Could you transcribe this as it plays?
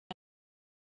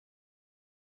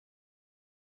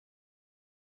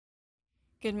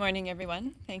Good morning,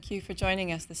 everyone. Thank you for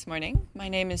joining us this morning. My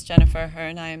name is Jennifer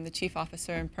Hearn. I am the Chief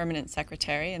Officer and Permanent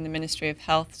Secretary in the Ministry of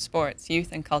Health, Sports, Youth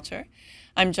and Culture.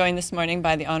 I'm joined this morning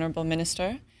by the Honourable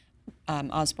Minister,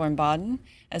 Osborne Bodden,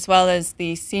 as well as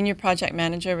the Senior Project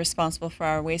Manager responsible for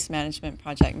our waste management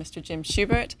project, Mr. Jim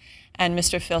Schubert, and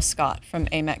Mr. Phil Scott from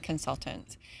AMEC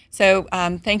Consultants. So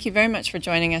thank you very much for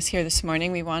joining us here this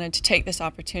morning. We wanted to take this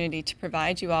opportunity to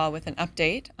provide you all with an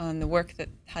update on the work that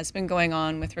has been going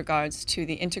on with regards to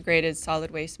the integrated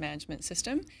solid waste management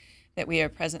system that we are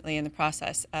presently in the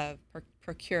process of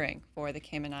procuring for the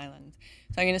Cayman Islands.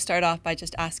 So I'm going to start off by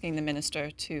just asking the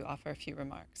Minister to offer a few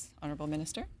remarks. Honourable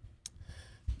Minister.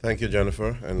 Thank you,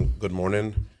 Jennifer, and good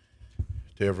morning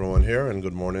to everyone here, and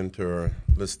good morning to our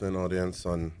listening audience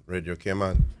on Radio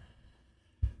Cayman.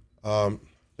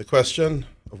 The question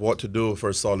of what to do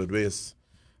for solid waste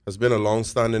has been a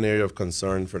long-standing area of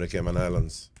concern for the Cayman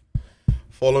Islands.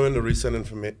 Following the recent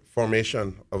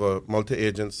formation of a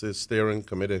multi-agency steering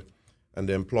committee and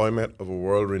the employment of a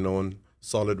world-renowned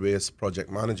solid waste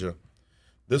project manager,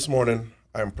 this morning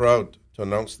I am proud to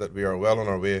announce that we are well on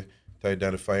our way to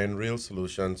identifying real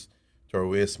solutions to our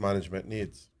waste management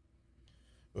needs.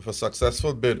 With a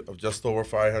successful bid of just over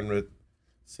 $500,000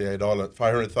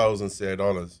 CI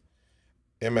dollars,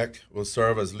 AMEC will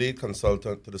serve as lead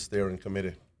consultant to the steering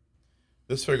committee.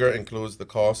 This figure includes the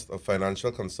cost of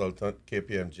financial consultant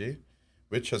KPMG,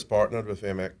 which has partnered with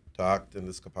AMEC to act in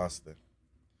this capacity.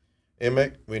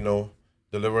 AMEC, we know,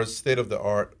 delivers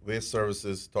state-of-the-art waste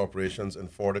services to operations in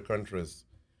 40 countries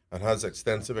and has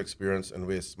extensive experience in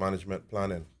waste management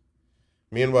planning.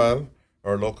 Meanwhile,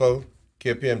 our local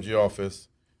KPMG office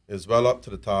is well up to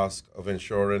the task of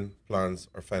ensuring plans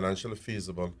are financially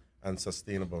feasible and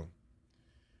sustainable.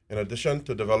 In addition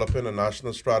to developing a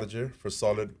national strategy for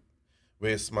solid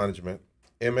waste management,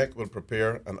 AMEC will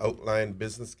prepare an outlined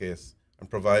business case and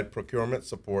provide procurement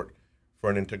support for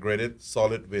an integrated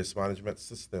solid waste management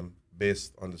system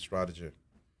based on the strategy.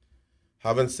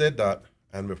 Having said that,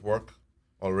 and with work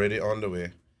already on the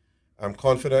way, I'm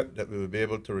confident that we will be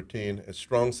able to retain a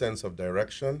strong sense of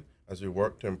direction as we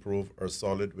work to improve our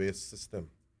solid waste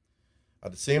system.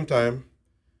 At the same time,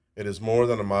 it is more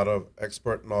than a matter of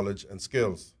expert knowledge and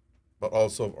skills, but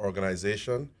also of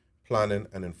organization, planning,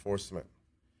 and enforcement.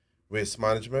 Waste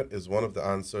management is one of the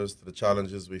answers to the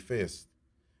challenges we face,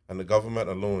 and the government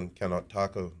alone cannot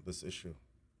tackle this issue.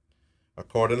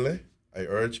 Accordingly, I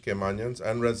urge Caymanians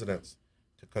and residents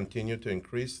to continue to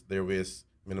increase their waste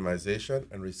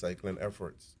minimization and recycling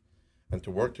efforts, and to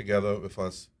work together with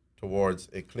us towards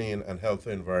a clean and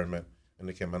healthy environment in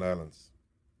the Cayman Islands.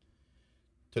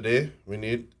 Today, we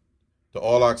need to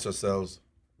all ask ourselves,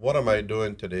 what am I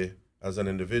doing today as an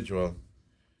individual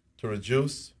to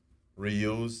reduce,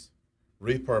 reuse,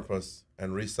 repurpose,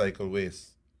 and recycle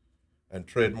waste and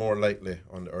tread more lightly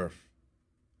on the earth?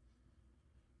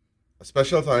 A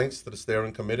special thanks to the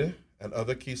steering committee and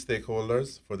other key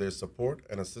stakeholders for their support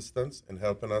and assistance in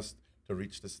helping us to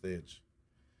reach this stage.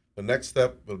 The next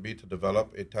step will be to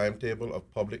develop a timetable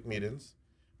of public meetings,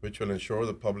 which will ensure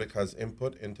the public has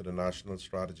input into the national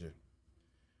strategy.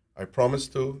 I promise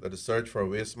too that the search for a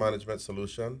waste management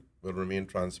solution will remain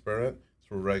transparent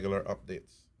through regular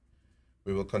updates.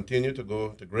 We will continue to go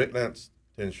to great lengths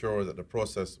to ensure that the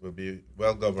process will be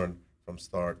well governed from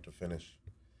start to finish.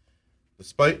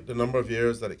 Despite the number of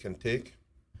years that it can take,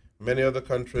 many other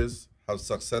countries have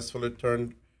successfully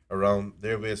turned around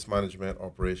their waste management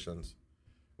operations.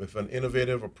 With an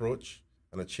innovative approach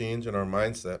and a change in our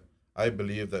mindset, I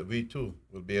believe that we too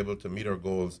will be able to meet our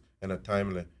goals in a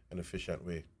timely and efficient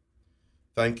way.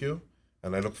 Thank you,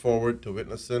 and I look forward to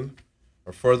witnessing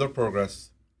our further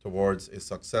progress towards a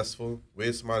successful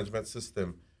waste management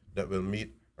system that will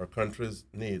meet our country's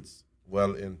needs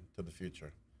well into the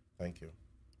future. Thank you.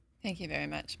 Thank you very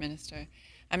much, Minister.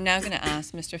 I'm now going to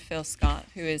ask Mr. Phil Scott,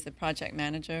 who is the project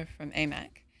manager from AMEC,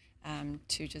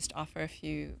 to just offer a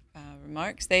few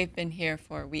remarks. They've been here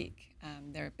for a week.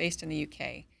 They're based in the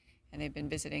UK, and they've been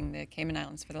visiting the Cayman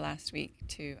Islands for the last week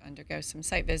to undergo some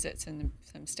site visits and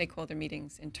some stakeholder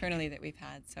meetings internally that we've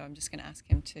had. So I'm just going to ask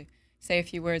him to say a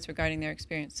few words regarding their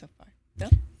experience so far.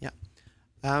 Phil? Yeah.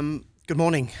 Good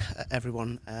morning,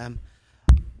 everyone.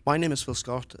 My name is Phil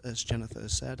Scott, as Jennifer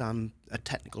has said. I'm a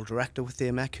technical director with the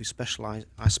AMEC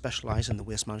I specialise in the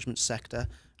waste management sector.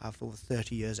 I have over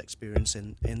 30 years experience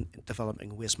in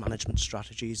developing waste management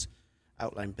strategies,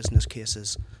 outlining business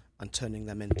cases and turning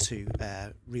them into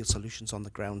real solutions on the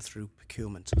ground through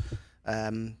procurement.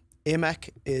 AMEC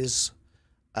is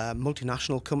a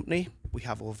multinational company. We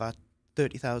have over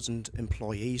 30,000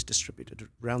 employees distributed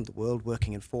around the world,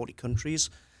 working in 40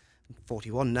 countries,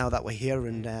 41 now that we're here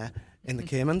in the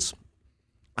Caymans.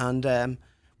 And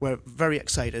We're very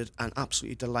excited and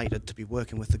absolutely delighted to be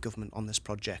working with the government on this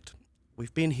project.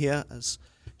 We've been here, as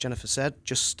Jennifer said,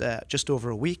 just over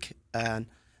a week and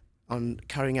on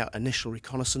carrying out initial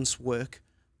reconnaissance work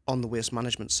on the waste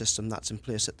management system that's in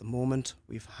place at the moment.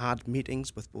 We've had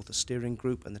meetings with both the steering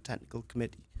group and the technical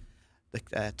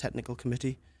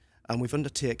committee, and we've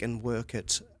undertaken work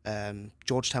at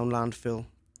Georgetown landfill,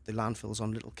 the landfills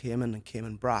on Little Cayman and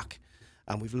Cayman Brack,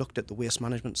 and we've looked at the waste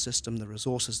management system, the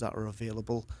resources that are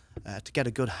available to get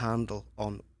a good handle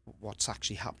on what's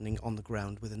actually happening on the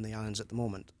ground within the islands at the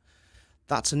moment.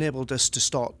 That's enabled us to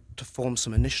start to form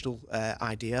some initial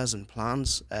ideas and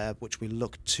plans, which we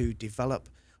look to develop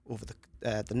over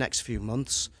the next few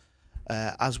months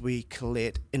as we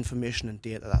collate information and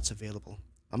data that's available.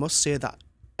 I must say that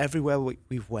everywhere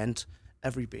we've went,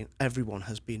 everyone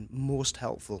has been most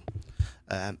helpful,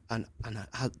 and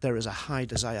there is a high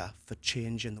desire for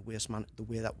change in the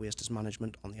way that waste is managed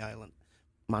on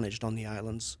the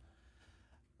islands.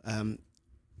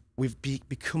 We've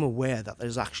become aware that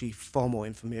there's actually far more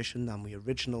information than we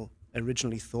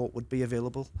originally thought would be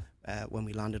available when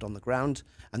we landed on the ground,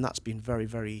 and that's been very,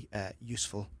 very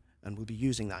useful, and we'll be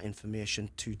using that information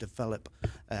to develop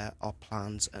our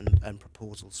plans and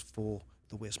proposals for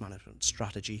the waste management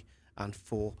strategy and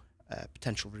for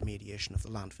potential remediation of the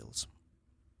landfills.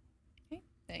 Okay,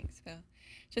 thanks, Phil.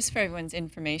 Just for everyone's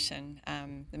information,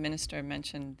 the Minister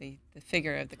mentioned the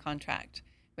figure of the contract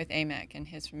with AMEC in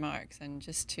his remarks, and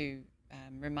just to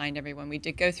remind everyone, we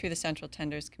did go through the Central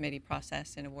Tenders Committee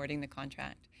process in awarding the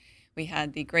contract. We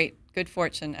had the good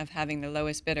fortune of having the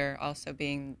lowest bidder also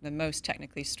being the most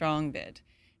technically strong bid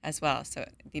as well. So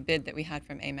the bid that we had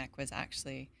from AMEC was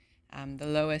actually the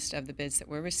lowest of the bids that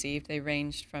were received. They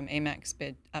ranged from AMEC's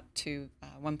bid up to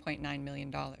 $1.9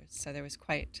 million. So there was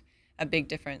quite a big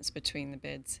difference between the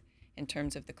bids in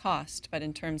terms of the cost, but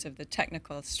in terms of the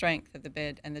technical strength of the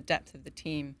bid and the depth of the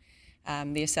team,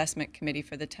 the assessment committee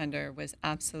for the tender was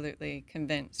absolutely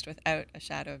convinced without a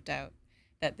shadow of doubt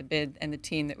that the bid and the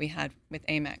team that we had with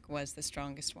AMEC was the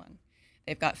strongest one.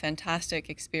 They've got fantastic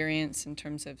experience in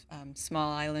terms of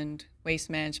small island waste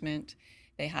management.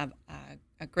 They have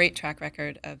a great track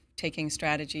record of taking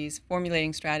strategies,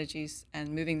 formulating strategies, and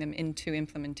moving them into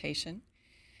implementation.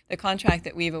 The contract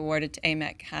that we've awarded to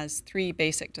AMEC has three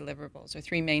basic deliverables, or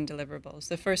three main deliverables.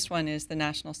 The first one is the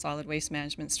National Solid Waste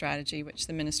Management Strategy, which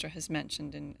the Minister has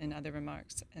mentioned in other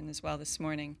remarks and as well this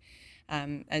morning.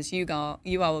 As you all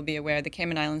will be aware, the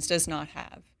Cayman Islands does not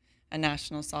have a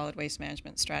National Solid Waste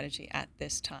Management Strategy at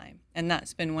this time. And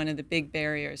that's been one of the big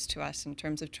barriers to us in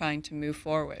terms of trying to move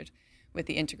forward with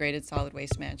the Integrated Solid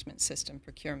Waste Management System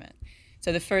procurement.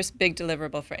 So the first big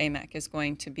deliverable for AMEC is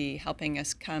going to be helping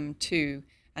us come to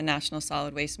a National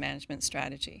Solid Waste Management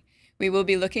Strategy. We will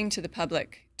be looking to the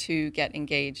public to get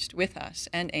engaged with us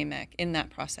and AMEC in that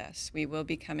process. We will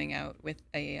be coming out with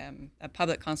a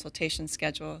public consultation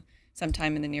schedule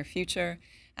sometime in the near future.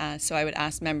 So I would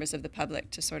ask members of the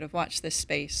public to sort of watch this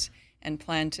space and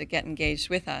plan to get engaged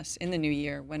with us in the new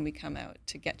year when we come out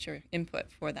to get your input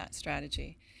for that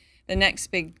strategy. The next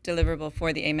big deliverable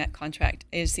for the AMEC contract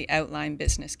is the outline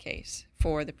business case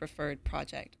for the preferred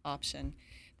project option.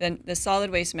 Then the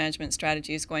solid waste management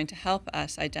strategy is going to help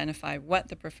us identify what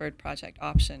the preferred project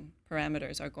option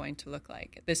parameters are going to look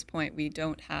like. At this point, we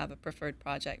don't have a preferred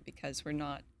project because we're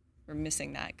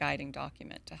missing that guiding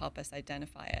document to help us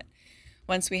identify it.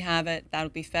 Once we have it, that'll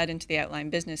be fed into the outline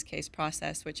business case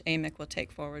process, which AMEC will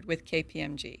take forward with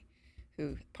KPMG,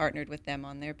 who partnered with them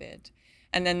on their bid.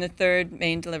 And then the third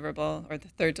main deliverable, or the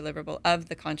third deliverable of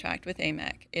the contract with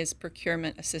AMEC, is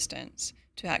procurement assistance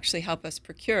to actually help us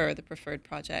procure the preferred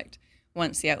project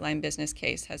once the outline business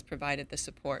case has provided the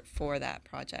support for that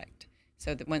project.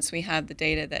 So that once we have the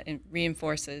data that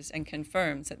reinforces and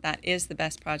confirms that that is the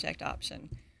best project option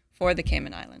for the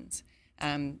Cayman Islands,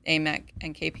 AMEC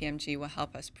and KPMG will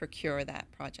help us procure that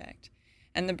project.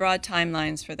 And the broad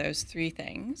timelines for those three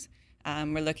things,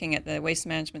 we're looking at the waste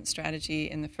management strategy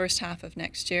in the first half of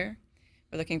next year.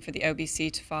 We're looking for the OBC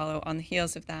to follow on the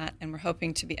heels of that, and we're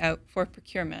hoping to be out for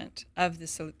procurement of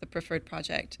the preferred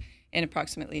project in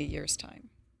approximately a year's time.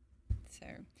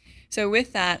 So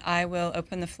with that, I will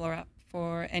open the floor up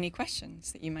for any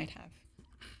questions that you might have.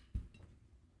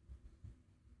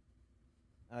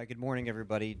 Good morning,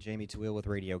 everybody. Jamie Tawil with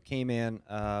Radio Cayman.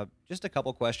 Just a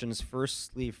couple questions.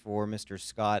 Firstly, for Mr.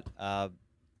 Scott,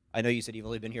 I know you said you've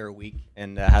only been here a week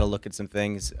and had a look at some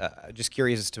things. Just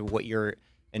curious as to what your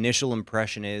initial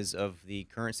impression is of the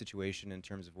current situation in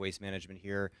terms of waste management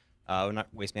here.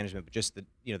 Not waste management, but just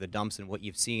the dumps and what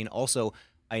you've seen. Also,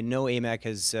 I know AMEC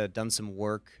has done some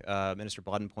work. Minister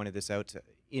Bodden pointed this out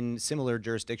in similar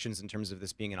jurisdictions in terms of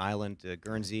this being an island,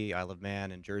 Guernsey, Isle of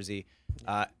Man, and Jersey.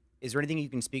 Is there anything you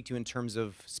can speak to in terms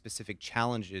of specific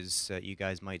challenges you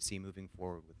guys might see moving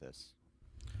forward with this?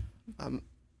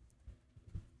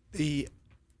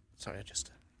 Sorry, I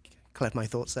just cleared my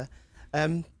thoughts there.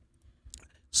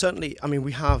 Certainly, I mean,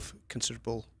 we have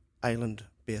considerable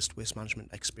island-based waste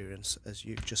management experience, as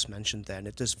you just mentioned there, and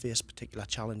it does face particular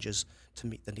challenges to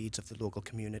meet the needs of the local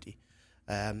community,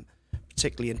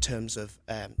 particularly in terms of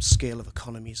scale of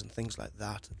economies and things like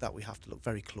that, that we have to look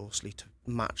very closely to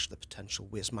match the potential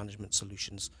waste management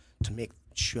solutions to make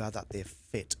sure that they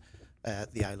fit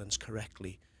the islands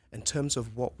correctly. In terms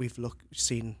of what we've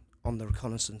seen on the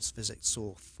reconnaissance visit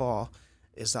so far,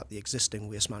 is that the existing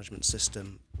waste management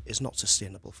system is not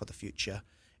sustainable for the future.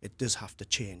 It does have to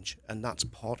change, and that's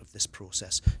part of this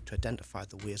process to identify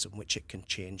the ways in which it can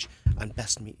change and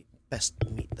best meet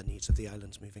the needs of the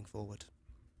islands moving forward.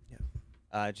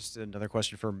 Yeah. Just another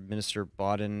question for Minister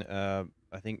Bodden.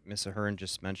 I think Ms. Ahern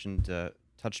just mentioned,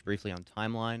 touched briefly on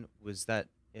timeline. Was that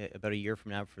about a year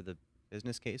from now for the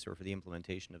business case or for the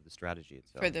implementation of the strategy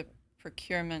itself? For the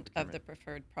procurement of the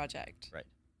preferred project. Right.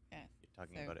 Yeah. You're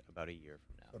talking about a year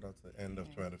from now. So that's the end of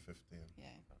 2015.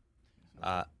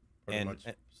 Yeah.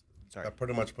 That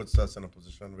pretty much puts us in a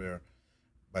position where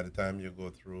by the time you go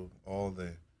through all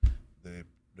the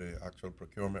actual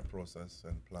procurement process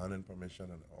and planning permission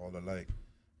and all the like,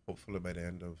 hopefully by the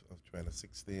end of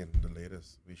 2016, the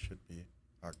latest, we should be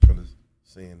actually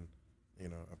seeing,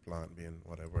 a plant being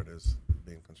whatever it is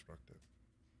being constructed.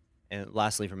 And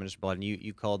lastly, for Minister Bodden,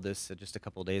 you called this just a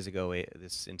couple of days ago,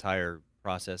 this entire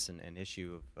process and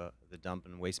issue of the dump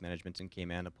and waste management in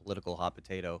Cayman, a political hot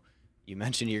potato. You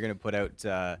mentioned you're going to put out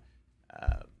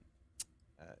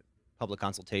public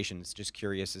consultations. Just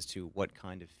curious as to what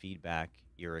kind of feedback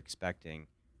you're expecting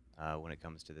when it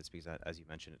comes to this, because as you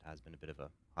mentioned, it has been a bit of a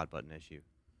hot button issue.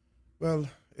 Well,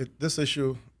 this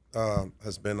issue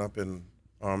has been up in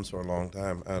arms for a long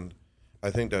time, and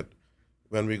I think that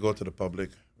when we go to the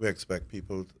public, we expect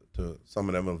people some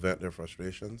of them will vent their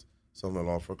frustrations, some will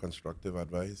offer constructive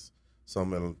advice,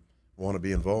 some will want to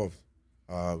be involved.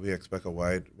 We expect a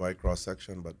wide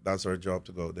cross-section, but that's our job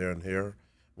to go out there and hear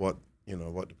what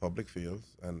the public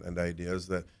feels and the ideas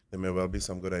that there may well be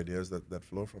some good ideas that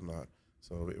flow from that.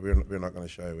 So we're not going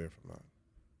to shy away from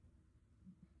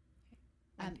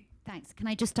that. Thanks. Can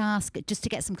I just ask, just to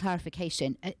get some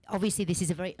clarification, obviously this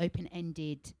is a very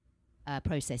open-ended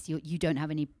process. You don't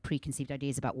have any preconceived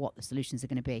ideas about what the solutions are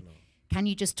going to be. No. Can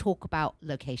you just talk about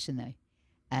location though?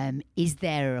 Is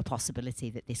there a possibility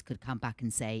that this could come back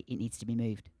and say it needs to be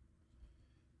moved?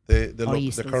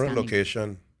 The current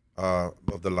location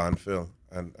of the landfill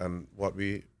and what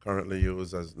we currently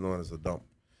use as known as a dump,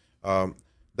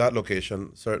 that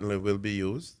location certainly will be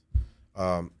used.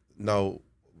 Now,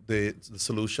 the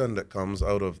solution that comes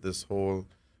out of this whole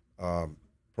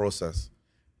process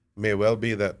may well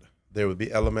be that there will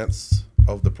be elements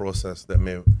of the process that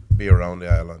may be around the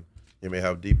island. You may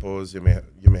have depots, you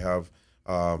may have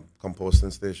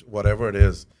composting station, whatever it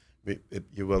is,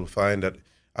 you will find that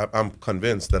I'm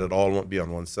convinced that it all won't be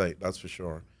on one site, that's for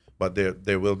sure. But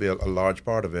there will be a large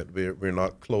part of it. We're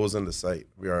not closing the site.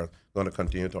 We are going to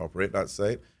continue to operate that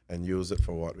site and use it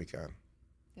for what we can.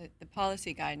 The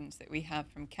policy guidance that we have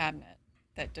from Cabinet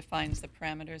that defines the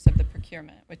parameters of the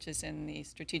procurement, which is in the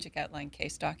strategic outline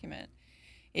case document,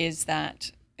 is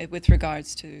that with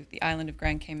regards to the island of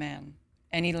Grand Cayman,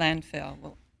 any landfill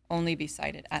will only be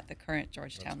sited at the current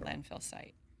Georgetown landfill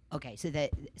site. Okay, so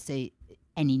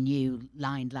any new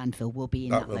lined landfill will be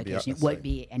in that location. It won't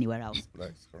be anywhere else.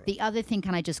 That's correct. The other thing,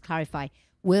 can I just clarify,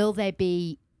 will there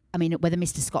be, I mean, whether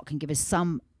Mr. Scott can give us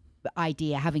some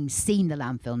idea, having seen the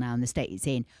landfill now and the state it's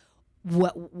in,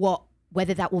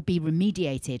 whether that will be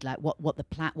remediated, like what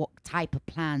type of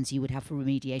plans you would have for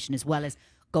remediation, as well as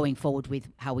going forward with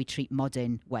how we treat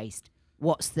modern waste.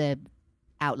 What's the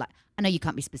outline? I know you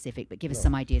can't be specific, but give us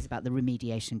some ideas about the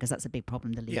remediation, because that's a big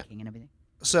problem, the leaking and everything.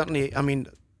 Certainly, I mean,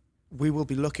 we will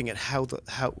be looking at how the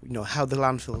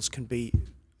landfills can be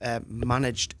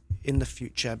managed in the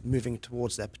future, moving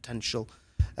towards their potential,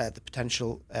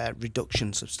 substantial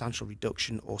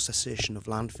reduction or cessation of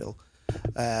landfill.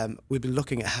 We'll be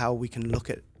looking at how we can look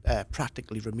at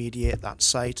practically remediate that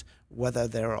site, whether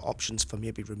there are options for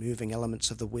maybe removing elements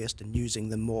of the waste and using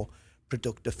them more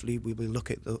productively. We will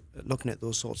look at looking at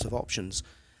those sorts of options.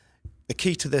 The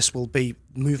key to this will be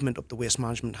movement up the waste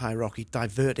management hierarchy,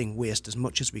 diverting waste as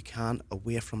much as we can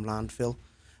away from landfill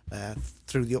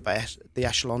through the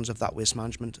echelons of that waste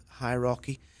management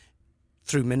hierarchy,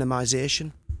 through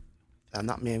minimisation, and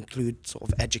that may include sort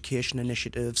of education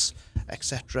initiatives,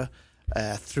 etc.,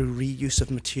 through reuse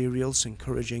of materials,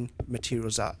 encouraging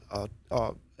materials that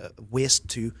are waste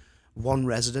to one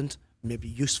resident may be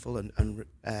useful and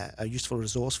a useful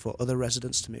resource for other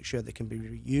residents to make sure they can be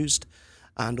reused,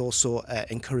 and also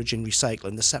encouraging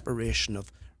recycling, the separation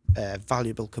of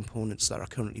valuable components that are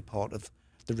currently part of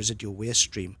the residual waste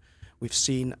stream. We've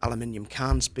seen aluminium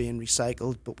cans being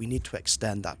recycled, but we need to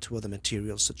extend that to other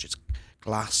materials such as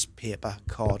glass, paper,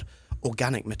 card,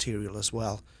 organic material as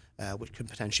well, which can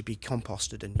potentially be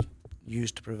composted and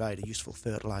used to provide a useful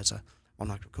fertiliser on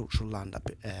agricultural land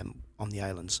on the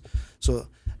islands. So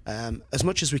as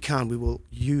much as we can, we will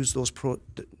use those,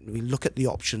 we look at the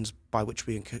options by which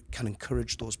we can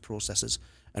encourage those processes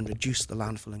and reduce the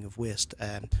landfilling of waste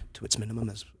to its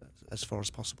minimum as far as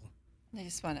possible. I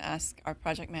just want to ask our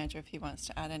project manager if he wants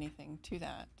to add anything to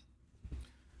that.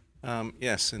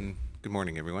 Yes, and good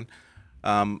morning, everyone.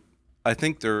 I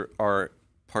think there are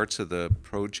parts of the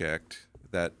project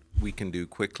that we can do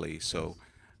quickly. So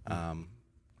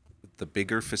the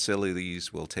bigger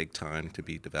facilities will take time to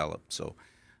be developed. So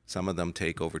some of them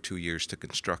take over 2 years to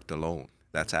construct alone.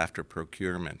 That's after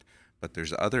procurement. But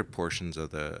there's other portions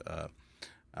of the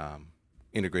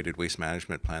integrated waste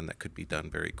management plan that could be done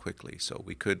very quickly. So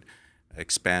we could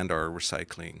expand our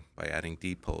recycling by adding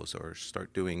depots or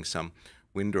start doing some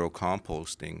windrow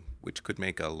composting, which could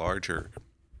make a larger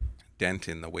dent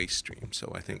in the waste stream.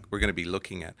 So I think we're going to be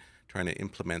looking at trying to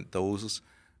implement those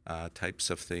types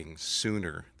of things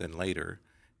sooner than later,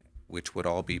 which would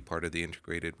all be part of the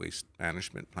integrated waste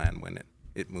management plan when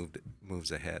it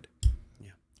moves ahead.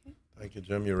 Thank you,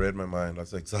 Jim. You read my mind.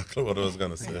 That's exactly what I was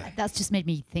going to say. That's just made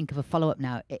me think of a follow-up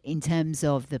now in terms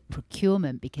of the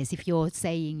procurement, because if you're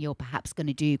saying you're perhaps going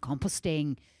to do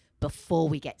composting before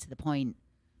we get to the point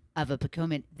of a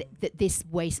procurement, this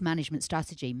waste management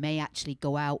strategy may actually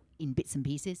go out in bits and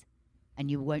pieces, and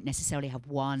you won't necessarily have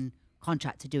one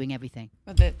contractor doing everything.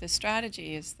 Well, the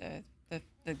strategy is the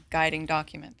guiding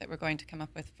document that we're going to come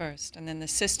up with first, and then the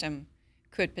system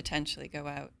could potentially go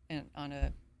out on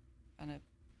a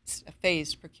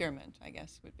phased procurement, I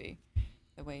guess, would be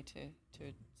the way to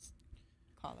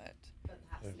call it. But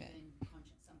perhaps Yeah. some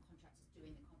contractors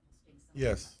doing the composting.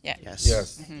 Yes. Yeah. Yes.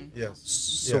 Yes. Mhm. Yes.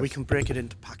 So we Yes. can break it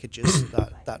into packages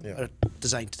that Yeah. are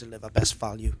designed to deliver best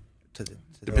value to the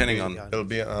Depending It'll on- be- it'll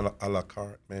be an a la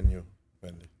carte menu,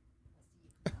 Wendy.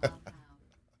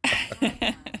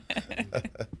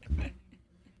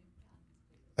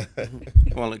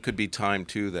 Well, it could be time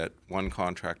too that one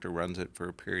contractor runs it for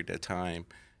a period of time,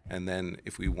 and then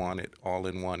if we want it all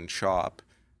in one shop,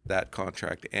 that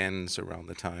contract ends around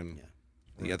the time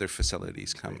the other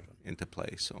facilities come into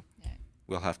play. So Yeah.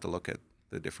 we'll have to look at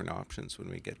the different options when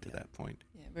we get to that point.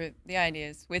 Yeah, the idea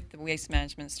is with the waste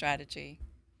management strategy,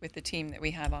 with the team that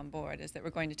we have on board, is that we're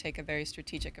going to take a very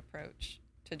strategic approach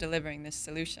to delivering this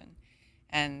solution.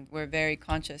 And we're very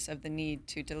conscious of the need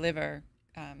to deliver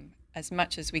as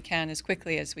much as we can, as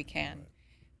quickly as we can,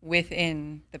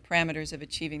 within the parameters of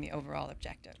achieving the overall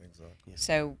objective. Exactly.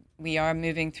 So we are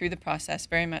moving through the process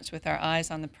very much with our eyes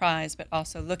on the prize, but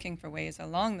also looking for ways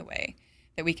along the way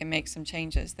that we can make some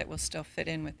changes that will still fit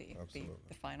in with the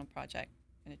final project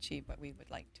and achieve what we would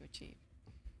like to achieve.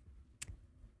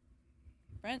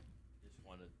 Brent? Just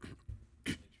wanted to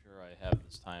make sure I have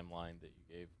this timeline that you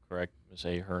gave correct, Ms.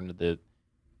 Ahern.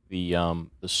 The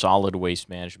solid waste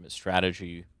management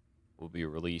strategy will be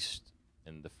released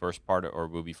in the first part, or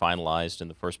will be finalized in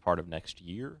the first part of next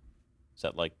year. Is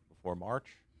that like before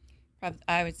March?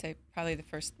 I would say probably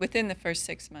within the first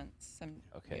 6 months.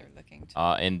 Okay. We're looking to.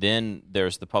 And then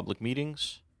there's the public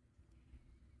meetings.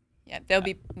 Yeah, they'll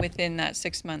be within that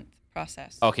 6-month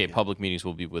process. Okay, public meetings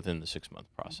will be within the 6-month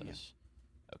process.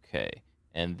 Okay.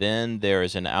 And then there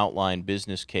is an outline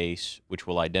business case which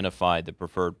will identify the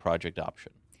preferred project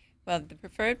option. Well, the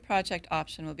preferred project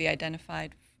option will be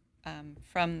identified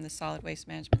from the solid waste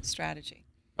management strategy,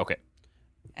 Okay.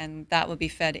 and that will be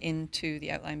fed into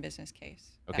the outline business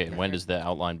case. Okay, and when does the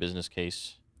outline business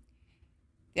case?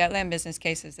 The outline business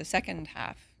case is the second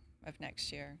half of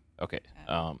next year. Okay.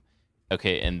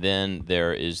 Okay, and then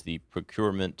there is the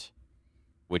procurement,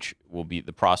 which will be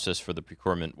the process for the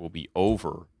procurement will be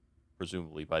over,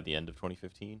 presumably by the end of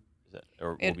 2015. Is that,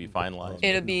 or will be finalized?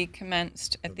 It'll be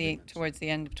commenced towards the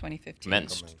end of 2015.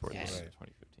 Commenced towards Yeah. the end of Right.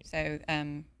 2015. So,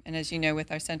 and as you know,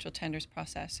 with our central tenders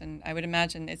process, and I would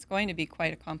imagine it's going to be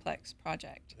quite a complex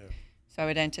project. Yeah. So I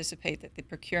would anticipate that the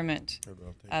procurement It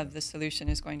will take of the solution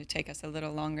is going to take us a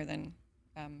little longer than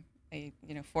a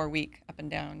 4-week up and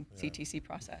down CTC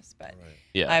process. But Right.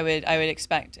 Yeah. I would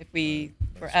expect if we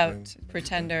were Next out spring, for next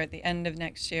tender at the end of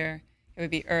next year, it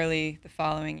would be early the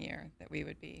following year that we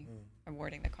would be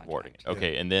awarding the contract. Awarding it.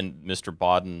 Okay, and then Minister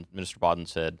Bodden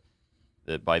said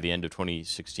that by the end of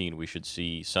 2016 we should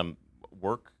see some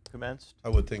work commenced. I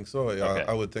would think so. Yeah, Okay.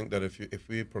 I would think that if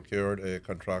we procured a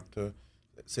contractor,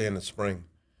 say in the spring,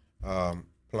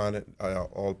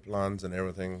 all plans and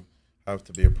everything have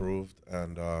to be approved,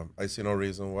 and I see no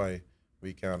reason why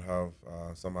we can't have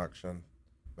some action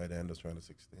by the end of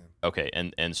 2016. Okay,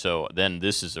 and so then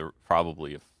this is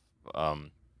probably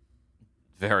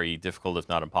very difficult, if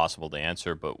not impossible, to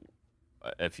answer. But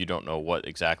if you don't know what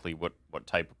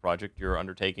type of project you're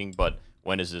undertaking, but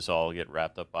when does this all get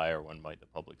wrapped up by, or when might the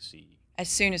public see? As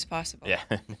soon as possible. Yeah.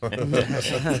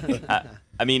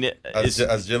 I mean,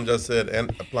 As Jim just said,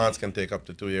 and plans can take up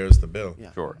to 2 years to build.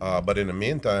 Yeah. sure. But in the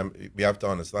meantime, we have to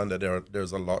understand that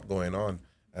there's a lot going on,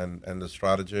 and the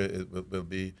strategy will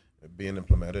be being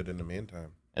implemented in the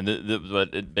meantime. And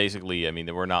but basically, I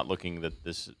mean, we're not looking that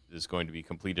this is going to be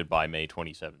completed by May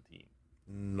 2017.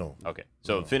 No. Okay,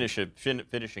 so No.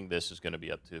 finishing this is going to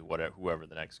be up to whoever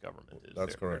the next government is.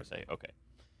 That's fair correct. to say. Okay.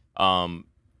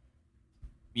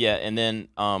 Yeah, and then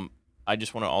I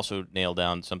just want to also nail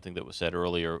down something that was said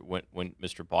earlier. When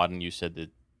Mr. Bodden, you said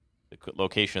that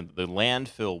the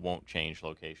landfill won't change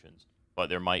locations, but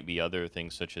there might be other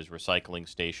things such as recycling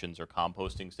stations or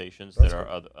composting stations That's that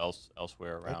are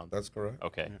elsewhere around. That's correct.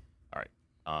 Okay, all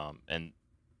right. And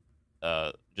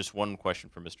just one question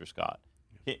for Mr. Scott.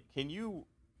 Can you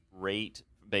rate,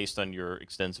 based on your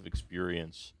extensive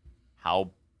experience,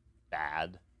 how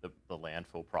bad the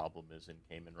landfill problem is in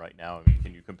Cayman right now? I mean,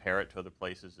 can you compare it to other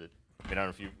places that, I mean, I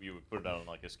don't know if you would put it on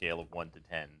like a scale of 1 to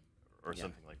 10 or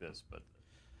something like this,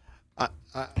 but.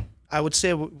 I would say,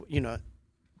 you know,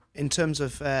 in terms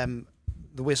of the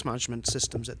waste management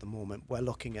systems at the moment, we're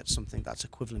looking at something that's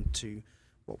equivalent to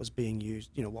what was being used,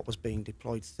 you know, what was being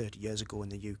deployed 30 years ago in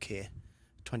the UK,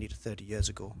 20 to 30 years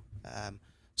ago.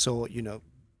 So, you know,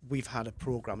 we've had a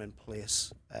program in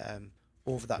place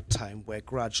over that time where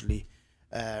gradually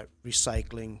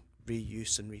recycling,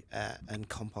 reuse, and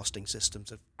composting systems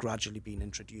have gradually been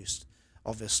introduced.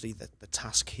 Obviously, the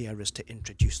task here is to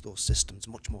introduce those systems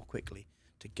much more quickly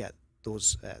to get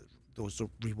those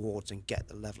rewards and get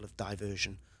the level of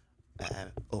diversion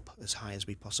up as high as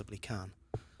we possibly can.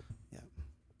 Yeah.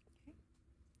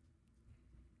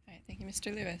 All right, thank you,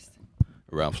 Mr. Lewis.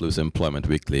 Ralph Lewis, Employment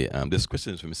Weekly. This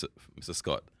question is for Mr.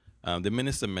 Scott. The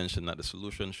minister mentioned that the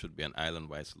solution should be an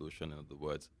island-wide solution. In other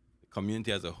words, the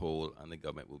community as a whole and the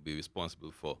government will be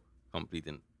responsible for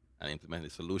completing and implementing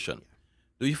the solution. Yeah.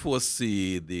 Do you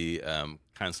foresee the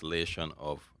cancellation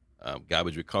of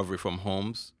garbage recovery from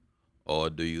homes, or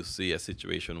do you see a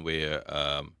situation where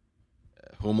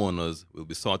homeowners will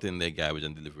be sorting their garbage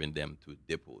and delivering them to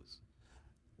depots?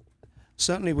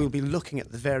 Certainly, we'll be looking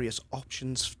at the various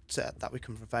options that we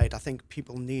can provide. I think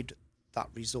people need that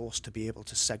resource to be able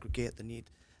to segregate. They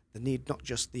need not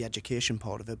just the education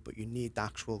part of it, but you need the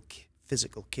actual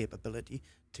physical capability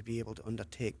to be able to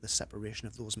undertake the separation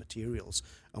of those materials.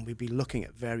 And we'll be looking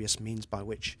at various means by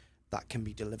which that can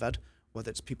be delivered,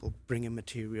 whether it's people bringing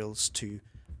materials to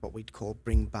what we'd call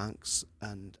bring banks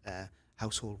and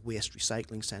household waste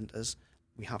recycling centres.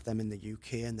 We have them in the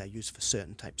UK and they're used for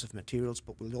certain types of materials,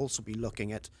 but we'll also be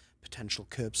looking at potential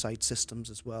curbside systems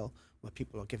as well, where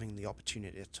people are given the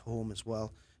opportunity at home as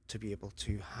well to be able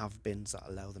to have bins that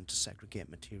allow them to segregate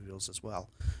materials as well.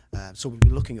 So we'll be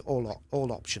looking at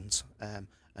all options and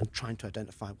trying to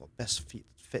identify what best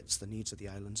fits the needs of the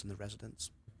islands and the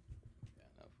residents.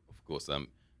 Yeah, of course,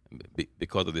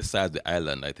 because of the size of the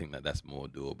island, I think that's more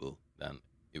doable than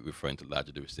referring to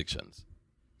larger jurisdictions.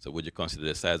 So would you consider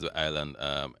the size of the island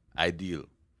ideal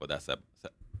for that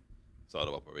sort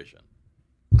of operation?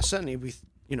 Certainly,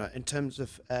 in terms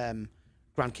of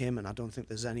Grand Cayman, I don't think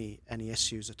there's any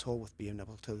issues at all with being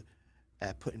able to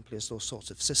put in place those sorts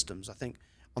of systems. I think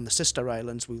on the sister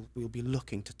islands, we'll be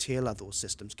looking to tailor those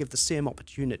systems, give the same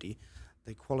opportunity,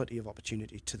 the quality of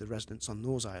opportunity to the residents on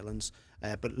those islands,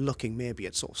 but looking maybe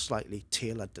at sort of slightly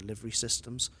tailored delivery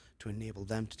systems to enable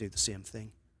them to do the same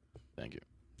thing. Thank you.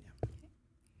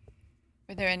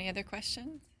 Were there any other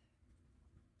questions?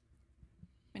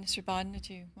 Minister Bodden, did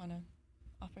you want to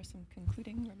offer some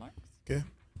concluding remarks? Okay.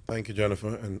 Thank you,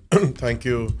 Jennifer, and thank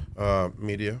you,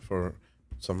 media, for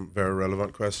some very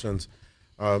relevant questions.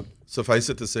 Suffice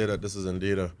it to say that this is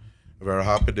indeed a very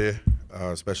happy day,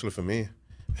 especially for me,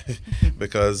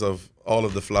 because of all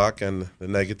of the flack and the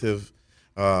negative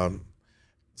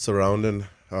surrounding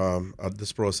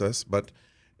this process. But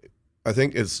I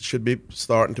think it should be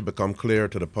starting to become clear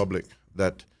to the public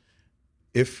that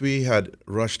if we had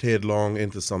rushed headlong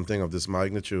into something of this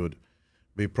magnitude,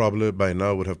 we probably by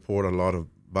now would have poured a lot of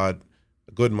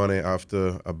good money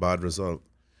after a bad result.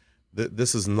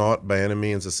 This is not by any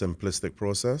means a simplistic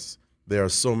process. There are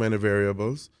so many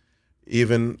variables.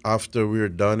 Even after we're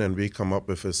done and we come up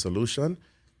with a solution,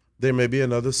 there may be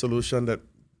another solution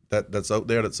that's out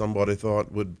there that somebody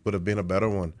thought would have been a better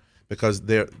one, because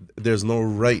there's no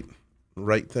right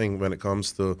thing when it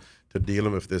comes to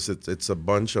dealing with this. It's a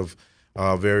bunch of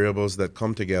variables that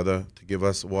come together to give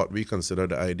us what we consider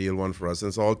the ideal one for us. And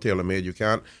it's all tailor-made. You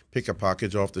can't pick a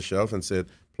package off the shelf and say,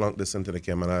 plunk this into the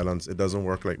Cayman Islands. It doesn't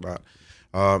work like that.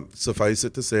 Suffice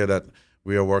it to say that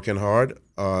we are working hard.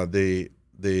 The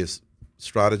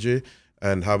strategy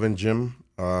and having Jim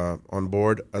on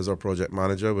board as our project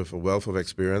manager with a wealth of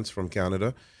experience from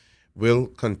Canada will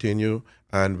continue,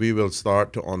 and we will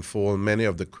start to unfold many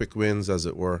of the quick wins, as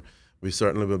it were. We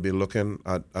certainly will be looking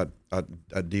at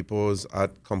depots,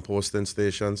 at composting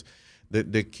stations.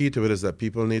 The key to it is that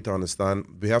people need to understand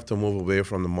we have to move away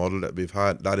from the model that we've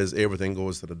had. That is, everything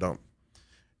goes to the dump.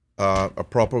 A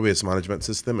proper waste management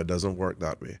system, it doesn't work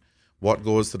that way. What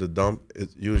goes to the dump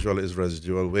usually is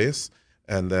residual waste,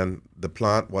 and then the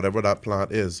plant, whatever that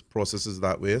plant is, processes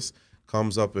that waste,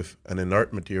 comes up with an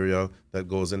inert material that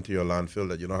goes into your landfill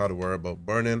that you don't have to worry about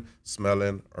burning,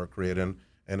 smelling, or creating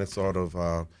any sort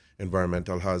of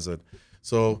environmental hazard.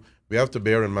 So we have to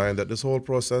bear in mind that this whole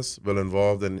process will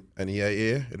involve an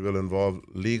EIA, it will involve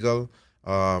legal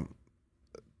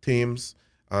teams,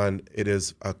 and it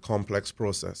is a complex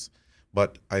process.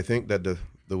 But I think that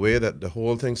the way that the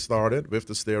whole thing started with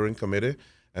the steering committee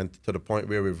and to the point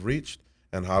where we've reached,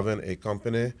 and having a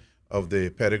company of the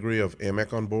pedigree of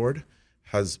AMEC on board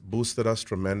has boosted us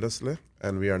tremendously,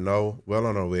 and we are now well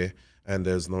on our way, and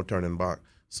there's no turning back.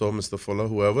 So, Mr. Fuller,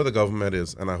 whoever the government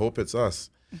is, and I hope it's us,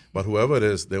 but whoever it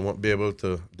is, they won't be able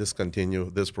to discontinue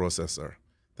this process, sir.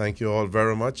 Thank you all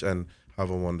very much, and have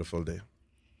a wonderful day.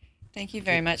 Thank you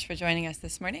very much for joining us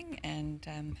this morning, and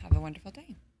have a wonderful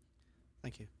day.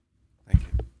 Thank you. Thank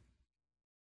you.